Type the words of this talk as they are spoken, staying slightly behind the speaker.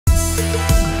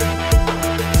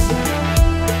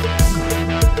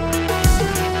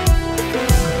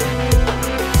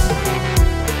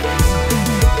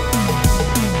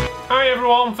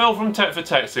Phil from Tech for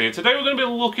Techs here. Today we're going to be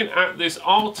looking at this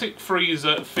Arctic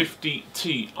Freezer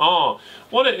 50TR.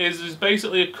 What it is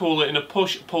basically a cooler in a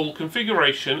push-pull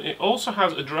configuration. It also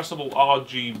has addressable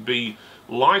RGB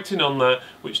lighting on there,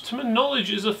 which to my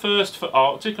knowledge is a first for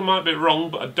Arctic. I might be wrong,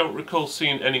 but I don't recall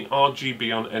seeing any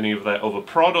RGB on any of their other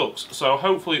products. So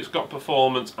hopefully it's got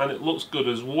performance and it looks good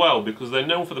as well, because they're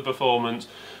known for the performance,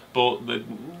 but they've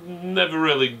never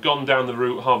really gone down the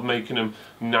route of making them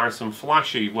nice and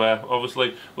flashy, where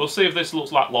obviously we'll see if this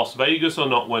looks like Las Vegas or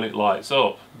not when it lights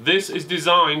up. This is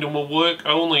designed and will work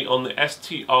only on the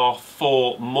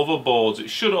STR4 motherboards. It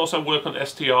should also work on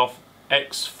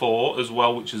STR-X4 as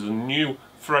well, which is a new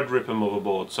Threadripper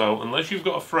motherboard. So unless you've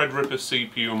got a Threadripper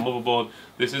CPU and motherboard,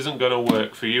 this isn't going to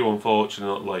work for you,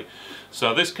 unfortunately.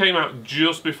 So this came out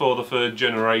just before the third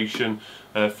generation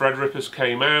Threadrippers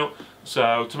came out.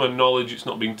 So to my knowledge it's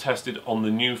not been tested on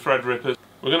the new Threadrippers.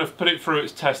 We're going to put it through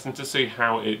its testing to see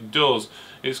how it does.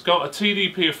 It's got a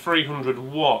TDP of 300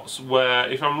 watts, where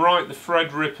if I'm right the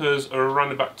Threadrippers are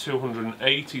around about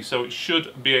 280, so it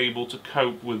should be able to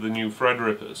cope with the new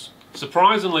Threadrippers.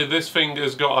 Surprisingly, this thing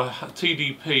has got a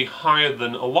TDP higher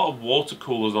than a lot of water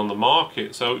coolers on the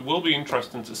market, so it will be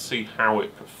interesting to see how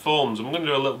it performs. I'm going to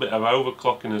do a little bit of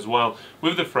overclocking as well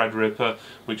with the Threadripper,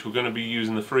 which we're going to be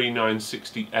using the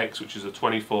 3960X, which is a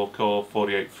 24-core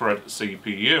 48-thread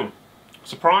CPU.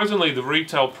 Surprisingly, the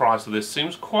retail price of this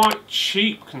seems quite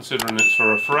cheap considering it's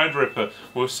for a Threadripper.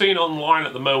 We're seeing online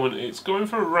at the moment it's going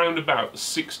for around about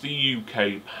 60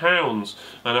 UK pounds,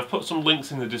 and I've put some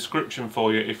links in the description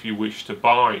for you if you wish to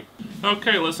buy.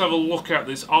 Okay, let's have a look at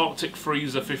this Arctic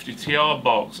Freezer 50TR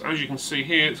box. As you can see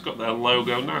here, it's got their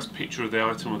logo, nice picture of the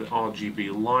item with the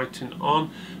RGB lighting on.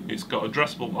 It's got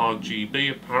addressable RGB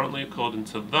apparently, according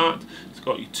to that. It's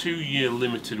got your 2-year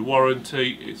limited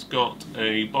warranty. It's got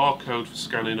a barcode for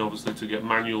scanning, obviously, to get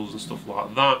manuals and stuff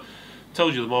like that.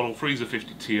 Tells you the model, Freezer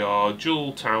 50TR,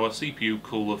 dual tower CPU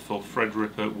cooler for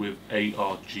Threadripper with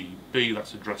ARGB.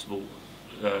 That's addressable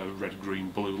red,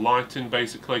 green, blue lighting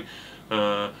basically.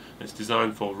 It's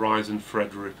designed for Ryzen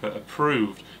Threadripper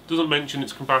approved. Doesn't mention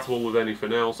it's compatible with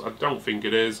anything else. I don't think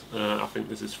it is. I think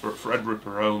this is for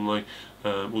Threadripper only.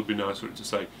 Would be nice for it to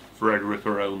say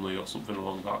Threadripper only or something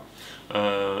along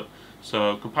that.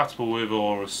 So compatible with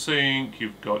Aura Sync.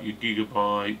 You've got your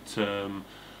Gigabyte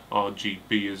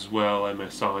RGB as well,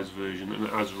 MSI's version and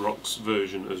ASRock's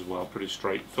version as well. Pretty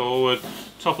straightforward.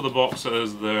 Top of the box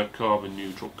says they're carbon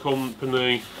neutral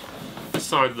company. This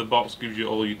side of the box gives you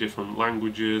all your different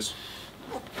languages.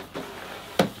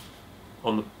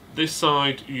 On this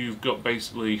side you've got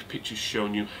basically pictures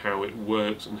showing you how it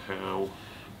works and how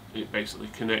it basically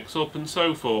connects up and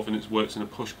so forth, and it works in a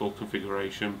push-pull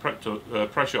configuration. Pressure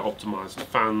optimized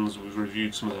fans. We've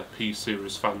reviewed some of their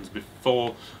P-series fans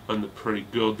before and they're pretty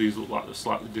good. These look like they're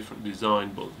slightly different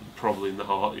design, but probably in the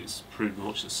heart it's pretty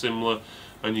much similar,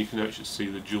 and you can actually see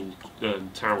the dual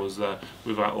towers there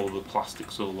without all the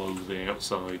plastics all over the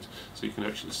outside, so you can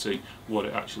actually see what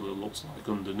it actually looks like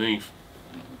underneath.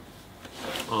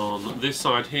 On this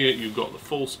side here you've got the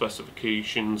full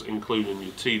specifications, including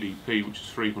your TDP, which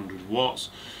is 300 watts,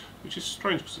 which is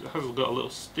strange because it has got a little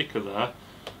sticker there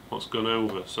what's gone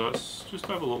over. So let's just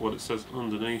have a look what it says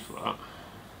underneath that.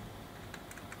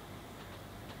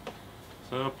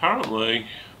 So apparently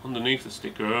underneath the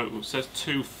sticker it says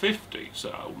 250,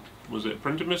 so was it a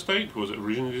printing mistake? Was it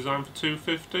originally designed for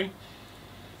 250?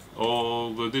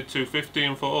 Or they did 250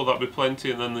 and thought, oh, that'd be plenty,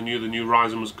 and then they knew the new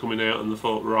Ryzen was coming out and they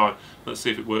thought, right, let's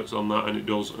see if it works on that, and it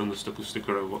does, and they stuck a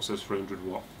sticker over what says 300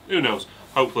 watt. Who knows?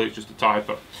 Hopefully it's just a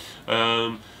typo.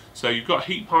 So you've got a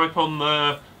heat pipe on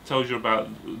there, tells you about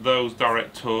those,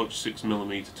 direct touch,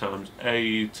 6mm x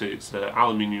 8, it's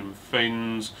aluminium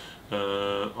fins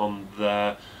on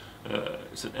there.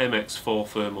 It's an MX4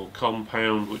 thermal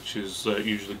compound, which is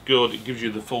usually good. It gives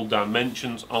you the full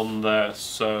dimensions on there.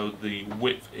 So the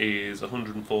width is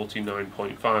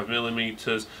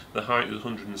 149.5mm, the height is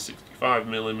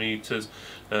 165mm,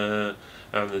 and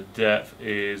the depth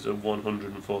is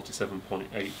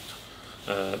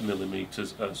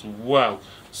 147.8mm as well.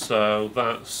 So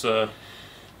that's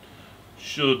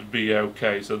should be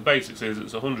okay. So the basics is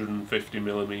it's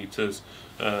 150mm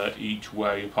each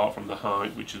way, apart from the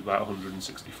height, which is about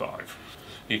 165.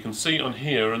 You can see on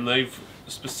here, and they've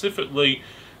specifically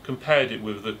compared it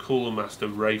with the Cooler Master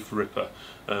Threadripper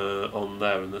on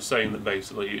there, and they're saying that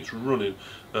basically it's running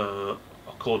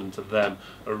according to them,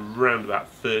 around about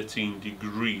 13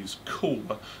 degrees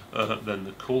cooler than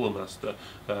the Cooler Master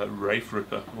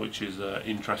Threadripper, which is an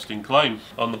interesting claim.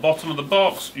 On the bottom of the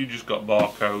box, you just got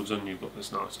barcodes and you've got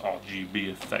this nice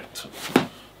RGB effect.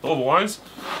 But otherwise,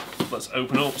 let's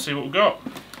open up, see what we've got.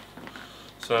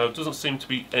 So it doesn't seem to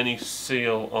be any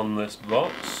seal on this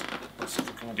box. Let's see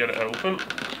if we can get it open.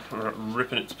 We're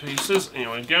ripping it to pieces.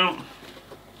 Here we go.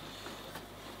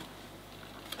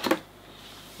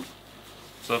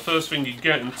 So the first thing you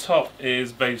get in top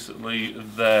is basically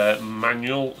their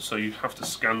manual. So you have to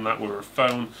scan that with a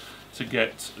phone to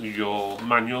get your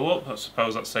manual up. I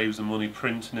suppose that saves them money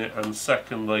printing it. And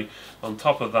secondly, on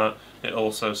top of that, it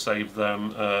also saves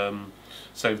them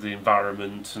save the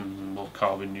environment and more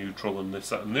carbon neutral and this,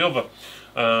 that and the other.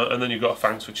 And then you've got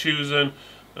thanks for choosing.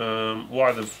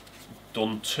 Why they've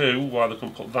done two, why they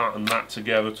couldn't put that and that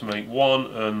together to make one,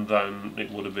 and then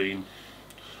it would have been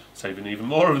saving even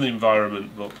more of the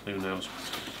environment, but who knows.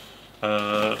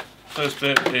 First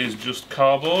bit is just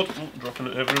cardboard, dropping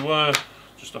it everywhere,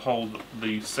 just to hold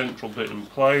the central bit in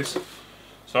place.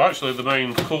 So actually the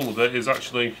main cooler bit is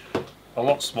actually a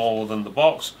lot smaller than the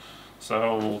box.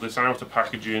 So this outer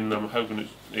packaging, I'm hoping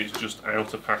it's just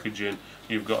outer packaging.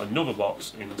 You've got another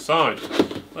box inside.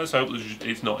 Let's hope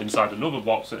it's not inside another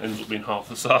box, it ends up being half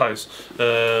the size.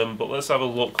 But let's have a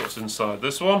look what's inside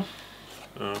this one.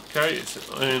 Okay, it's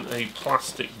in a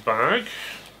plastic bag,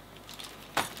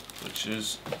 which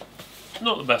is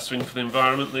not the best thing for the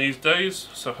environment these days,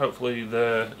 so hopefully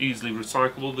they're easily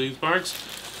recyclable, these bags.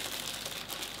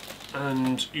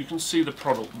 And you can see the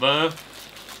product there.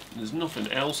 There's nothing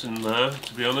else in there,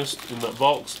 to be honest, in that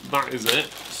box. That is it.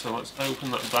 So let's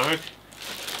open that bag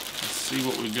and see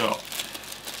what we got.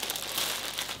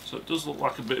 So it does look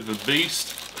like a bit of a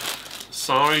beast.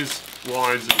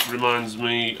 Size-wise, it reminds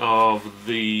me of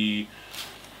the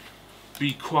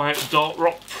Be Quiet Dark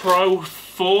Rock Pro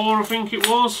 4, I think it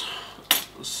was.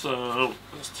 So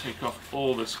let's take off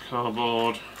all this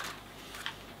cardboard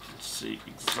and see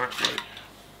exactly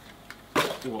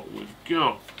what we've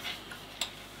got.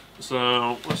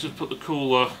 So let's just put the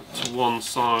cooler to one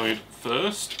side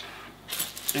first.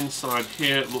 Inside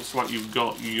here it looks like you've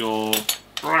got your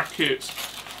brackets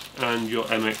and your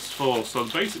MX4. So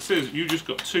the basics is you just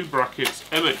got two brackets,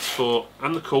 MX4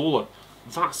 and the cooler.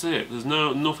 That's it. There's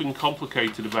nothing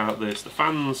complicated about this. The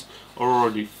fans are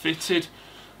already fitted,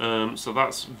 so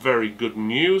that's very good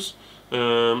news.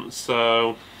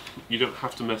 So you don't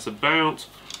have to mess about.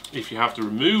 If you have to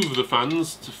remove the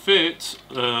fans to fit,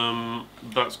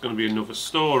 that's going to be another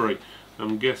story.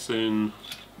 I'm guessing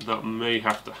that may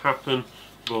have to happen,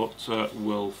 but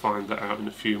we'll find that out in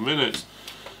a few minutes.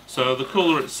 So the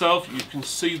cooler itself, you can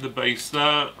see the base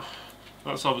there.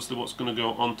 That's obviously what's going to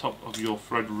go on top of your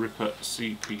Threadripper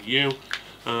CPU.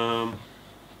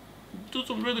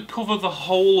 Doesn't really cover the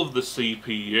whole of the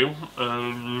CPU.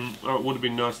 It would have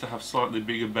been nice to have slightly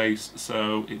bigger base,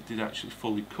 so it did actually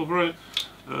fully cover it.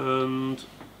 And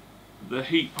the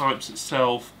heat pipes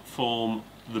itself form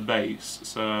the base,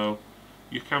 so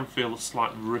you can feel a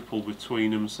slight ripple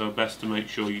between them, so best to make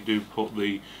sure you do put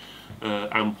the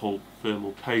ample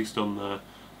thermal paste on there.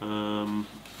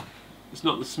 It's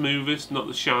not the smoothest, not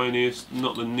the shiniest,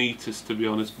 not the neatest, to be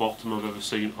honest, bottom I've ever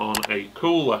seen on a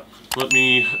cooler. Let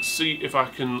me see if I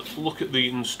can look at the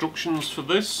instructions for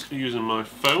this using my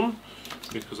phone,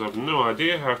 because I have no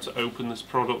idea how to open this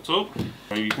product up.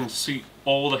 You can see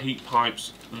all the heat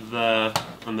pipes there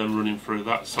and then running through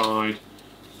that side,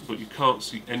 but you can't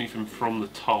see anything from the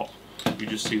top. You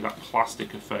just see that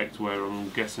plastic effect where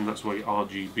I'm guessing that's where your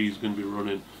RGB is going to be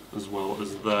running as well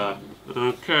as there.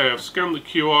 Okay, I've scanned the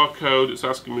QR code. It's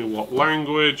asking me what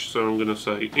language, so I'm going to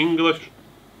say English.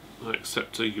 I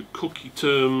accept your cookie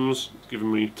terms. It's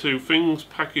giving me two things,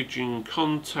 packaging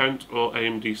content or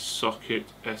AMD socket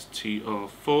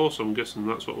STR4, so I'm guessing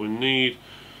that's what we need.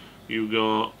 You've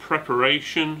got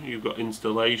preparation, you've got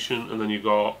installation, and then you've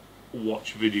got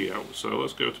watch video. So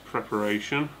let's go to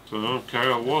preparation. So okay,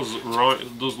 I was right,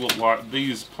 it does look like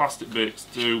these plastic bits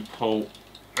do pull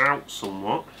out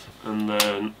somewhat, and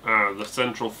then the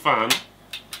central fan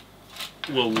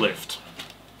will lift,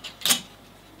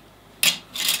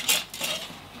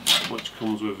 which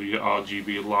comes with your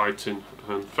RGB lighting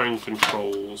and fan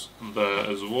controls there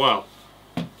as well.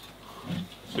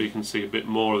 So you can see a bit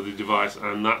more of the device,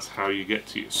 and that's how you get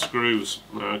to your screws.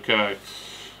 Okay.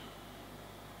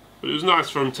 But it was nice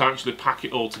for them to actually pack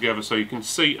it all together so you can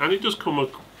see, and it does come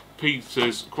with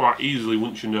pieces quite easily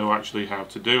once you know actually how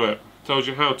to do it. Tells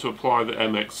you how to apply the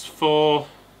MX4,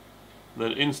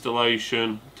 then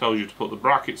installation, tells you to put the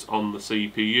brackets on the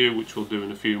CPU, which we'll do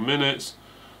in a few minutes,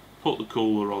 put the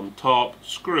cooler on top,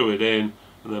 screw it in,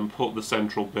 and then put the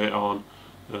central bit on.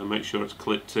 Make sure it's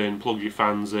clipped in, plug your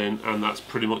fans in, and that's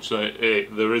pretty much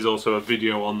it. There is also a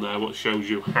video on there which shows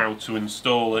you how to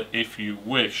install it if you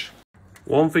wish.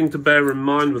 One thing to bear in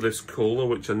mind with this cooler,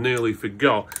 which I nearly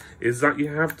forgot, is that you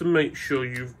have to make sure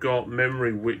you've got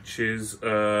memory which is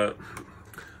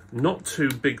not too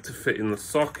big to fit in the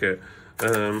socket.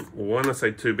 When I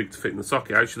say too big to fit in the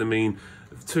socket, I actually mean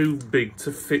too big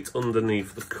to fit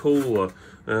underneath the cooler.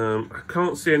 I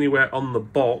can't see anywhere on the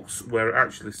box where it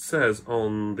actually says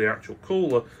on the actual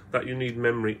cooler that you need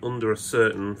memory under a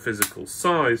certain physical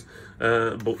size,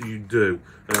 but you do,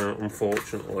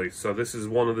 unfortunately. So this is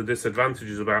one of the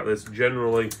disadvantages about this.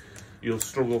 Generally, you'll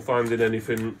struggle finding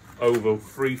anything over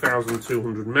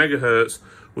 3200 megahertz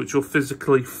which will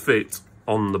physically fit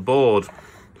on the board,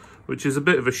 which is a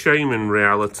bit of a shame in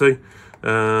reality,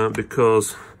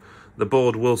 because the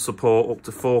board will support up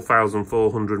to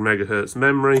 4400 megahertz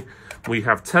memory. We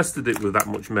have tested it with that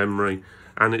much memory,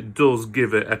 and it does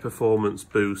give it a performance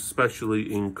boost,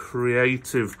 especially in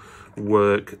creative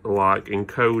work like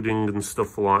encoding and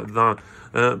stuff like that,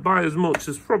 by as much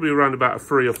as probably around about a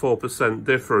 3 or 4%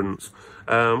 difference,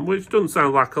 which doesn't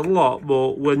sound like a lot,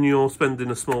 but when you're spending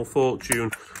a small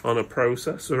fortune on a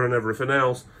processor and everything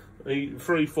else,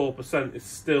 3-4% is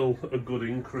still a good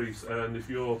increase. And if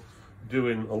you're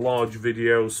doing a large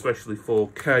video, especially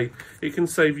 4K, it can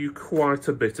save you quite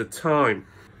a bit of time.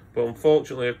 But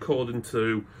unfortunately, according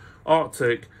to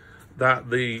Arctic, that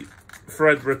the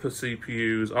Threadripper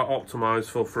CPUs are optimized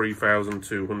for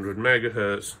 3200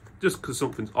 megahertz. Just because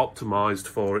something's optimized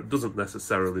for it doesn't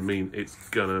necessarily mean it's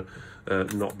gonna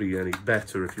not be any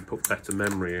better if you put better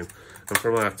memory in. And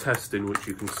from our testing, which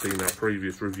you can see in our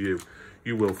previous review,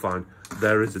 you will find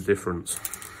there is a difference.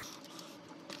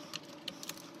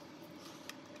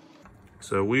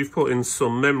 So we've put in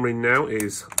some memory now. It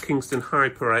is Kingston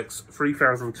HyperX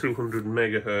 3200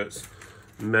 megahertz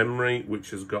memory,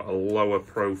 which has got a lower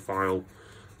profile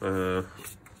than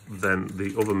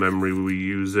the other memory we were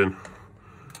using.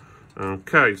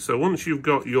 Okay, so once you've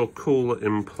got your cooler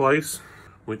in place,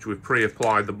 which we've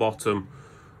pre-applied the bottom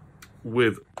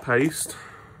with paste,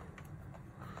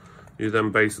 you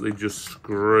then basically just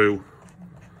screw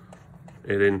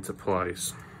it into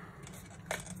place.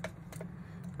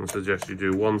 I suggest you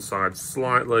do one side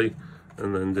slightly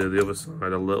and then do the other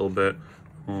side a little bit.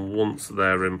 And once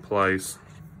they're in place,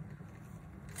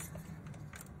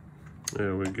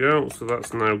 there we go. So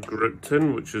that's now gripped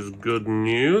in, which is good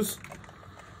news.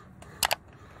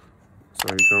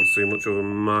 So you can't see much of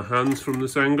my hands from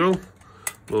this angle,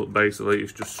 but basically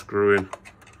it's just screwing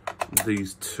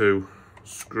these two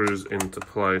screws into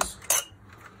place.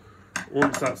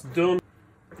 Once that's done,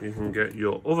 you can get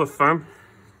your other fan,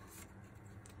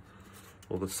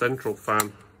 or the central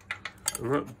fan,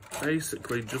 and that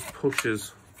basically just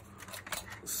pushes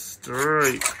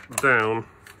straight down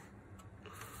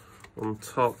on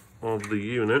top of the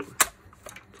unit.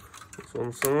 That's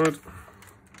one side,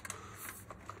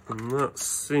 and that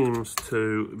seems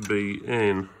to be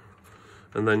in.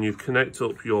 And then you connect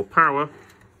up your power,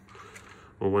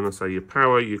 or when I say your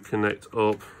power, you connect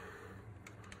up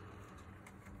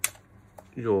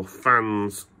your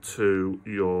fans to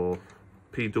your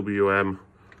PWM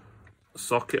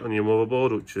socket on your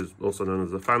motherboard, which is also known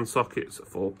as the fan socket. It's a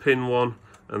 4-pin one,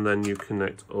 and then you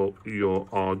connect up your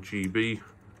RGB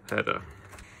header.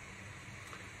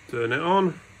 Turn it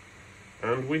on,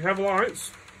 and we have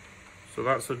lights, so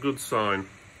that's a good sign.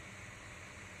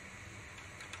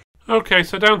 Okay,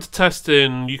 so down to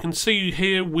testing. You can see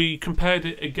here we compared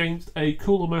it against a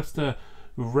Cooler Master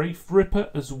Threadripper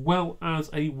as well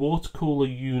as a water cooler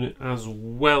unit as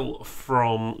well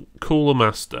from Cooler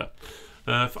Master.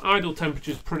 For idle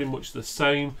temperatures, pretty much the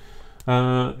same.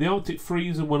 The Arctic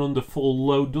Freezer, when under full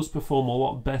load, does perform a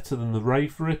lot better than the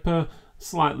Threadripper,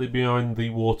 slightly behind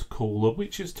the water cooler,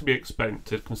 which is to be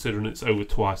expected considering it's over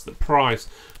twice the price.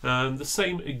 The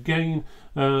same again,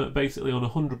 basically on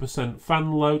 100%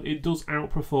 fan load, it does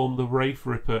outperform the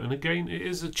Threadripper, and again it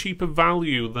is a cheaper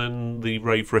value than the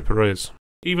Threadripper is.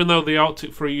 Even though the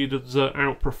Arctic Freezer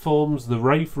outperforms the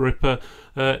Threadripper,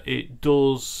 it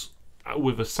does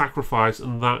with a sacrifice,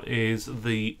 and that is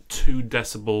the 2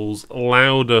 decibels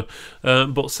louder.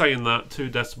 But saying that,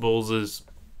 2 decibels is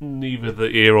neither the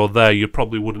here or there. You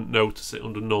probably wouldn't notice it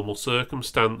under normal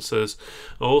circumstances.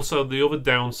 Also, the other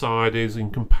downside is,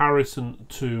 in comparison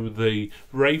to the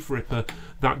Threadripper,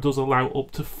 that does allow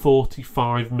up to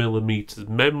 45mm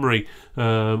memory,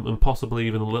 and possibly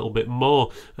even a little bit more,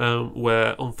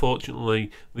 where unfortunately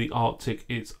the Arctic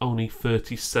it's only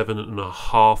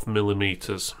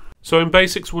 37.5mm. So in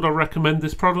basics, would I recommend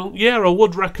this product? Yeah, I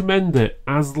would recommend it,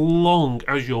 as long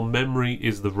as your memory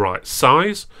is the right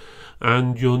size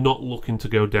and you're not looking to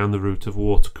go down the route of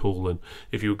water cooling.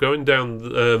 If you're going down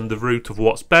the route of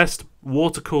what's best,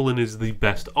 water cooling is the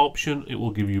best option. It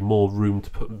will give you more room to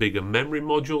put bigger memory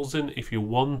modules in if you're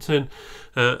wanting,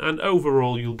 and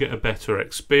overall you'll get a better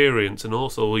experience, and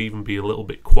also even be a little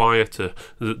bit quieter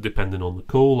depending on the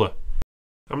cooler.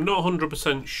 I'm not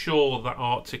 100% sure that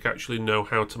Arctic actually know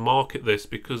how to market this,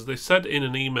 because they said in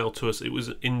an email to us it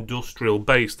was industrial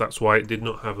based, that's why it did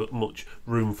not have much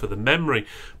room for the memory.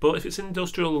 But if it's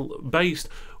industrial based,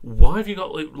 why have you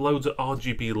got loads of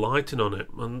RGB lighting on it?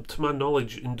 And to my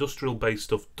knowledge, industrial based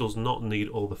stuff does not need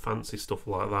all the fancy stuff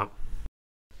like that.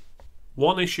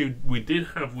 One issue we did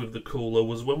have with the cooler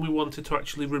was when we wanted to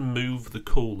actually remove the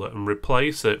cooler and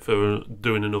replace it for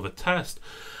doing another test.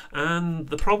 And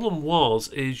the problem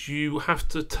is you have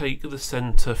to take the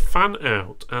center fan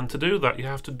out, and to do that you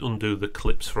have to undo the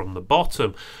clips from the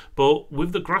bottom. But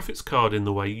with the graphics card in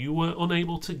the way, you were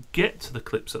unable to get to the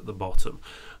clips at the bottom.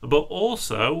 But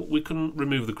also we couldn't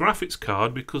remove the graphics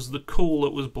card because the cooler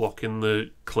was blocking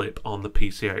the clip on the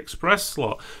PCI Express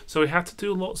slot. So we had to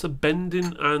do lots of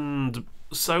bending and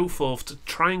so forth to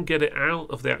try and get it out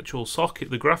of the actual socket,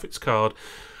 the graphics card,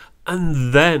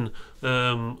 and then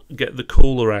get the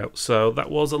cooler out. So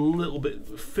that was a little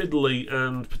bit fiddly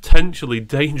and potentially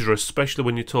dangerous, especially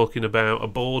when you're talking about a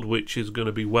board which is going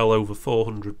to be well over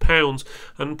 £400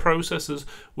 and processors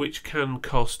which can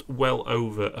cost well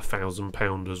over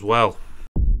 £1,000 as well.